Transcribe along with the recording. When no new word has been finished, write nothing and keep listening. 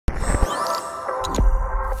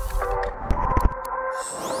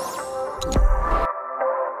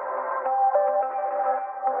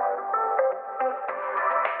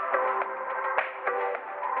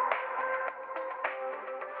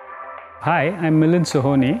Hi, I'm Milind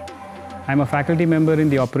Sohoni. I'm a faculty member in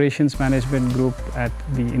the Operations Management Group at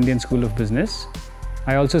the Indian School of Business.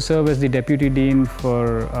 I also serve as the Deputy Dean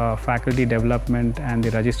for Faculty Development and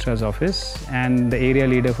the Registrar's Office and the Area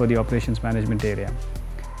Leader for the Operations Management area.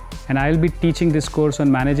 And I'll be teaching this course on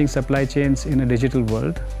managing supply chains in a digital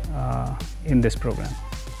world in this program.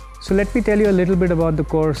 So let me tell you a little bit about the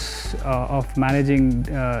course of managing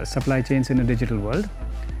supply chains in a digital world.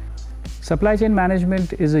 Supply chain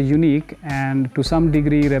management is a unique and to some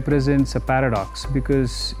degree represents a paradox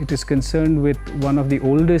because it is concerned with one of the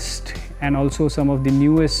oldest and also some of the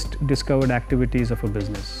newest discovered activities of a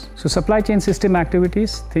business. So supply chain system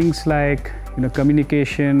activities, things like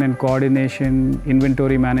communication and coordination,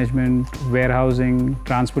 inventory management, warehousing,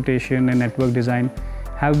 transportation and network design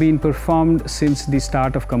have been performed since the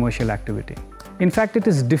start of commercial activity. In fact, it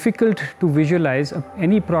is difficult to visualize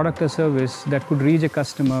any product or service that could reach a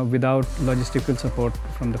customer without logistical support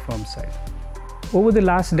from the firm's side. Over the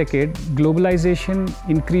last decade, globalization,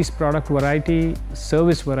 increased product variety,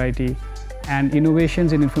 service variety, and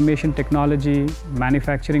innovations in information technology,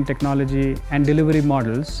 manufacturing technology, and delivery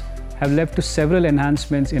models have led to several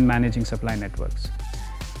enhancements in managing supply networks.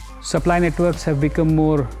 Supply networks have become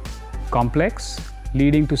more complex,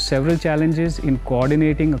 leading to several challenges in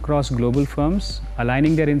coordinating across global firms,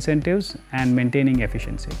 aligning their incentives, and maintaining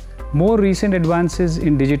efficiency. More recent advances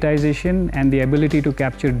in digitization and the ability to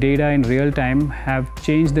capture data in real time have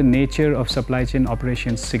changed the nature of supply chain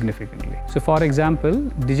operations significantly. So for example,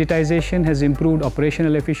 digitization has improved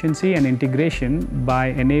operational efficiency and integration by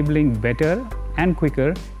enabling better and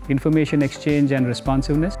quicker information exchange and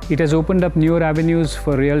responsiveness. It has opened up newer avenues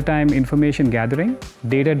for real-time information gathering,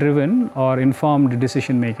 data-driven or informed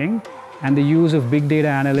decision-making, and the use of big data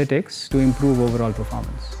analytics to improve overall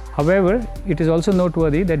performance. However, it is also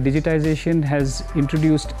noteworthy that digitization has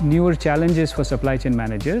introduced newer challenges for supply chain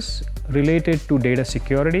managers related to data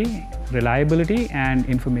security, reliability, and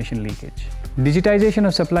information leakage. Digitization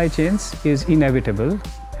of supply chains is inevitable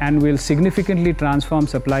and will significantly transform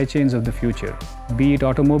supply chains of the future, be it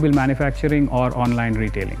automobile manufacturing or online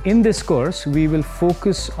retailing. In this course, we will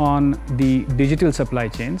focus on the digital supply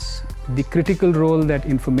chains, the critical role that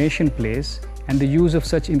information plays, and the use of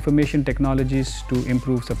such information technologies to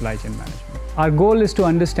improve supply chain management. Our goal is to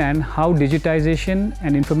understand how digitization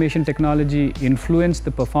and information technology influence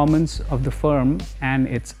the performance of the firm and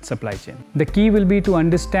its supply chain. The key will be to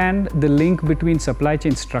understand the link between supply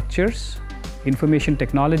chain structures, information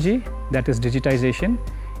technology, that is digitization,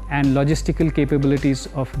 and logistical capabilities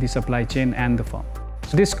of the supply chain and the firm.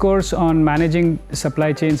 So this course on managing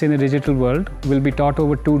supply chains in a digital world will be taught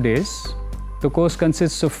over 2 days. The course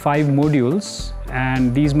consists of 5 modules,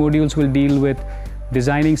 and these modules will deal with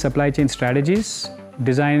designing supply chain strategies,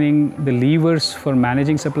 designing the levers for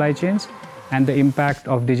managing supply chains, and the impact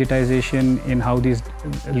of digitization in how these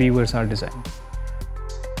levers are designed.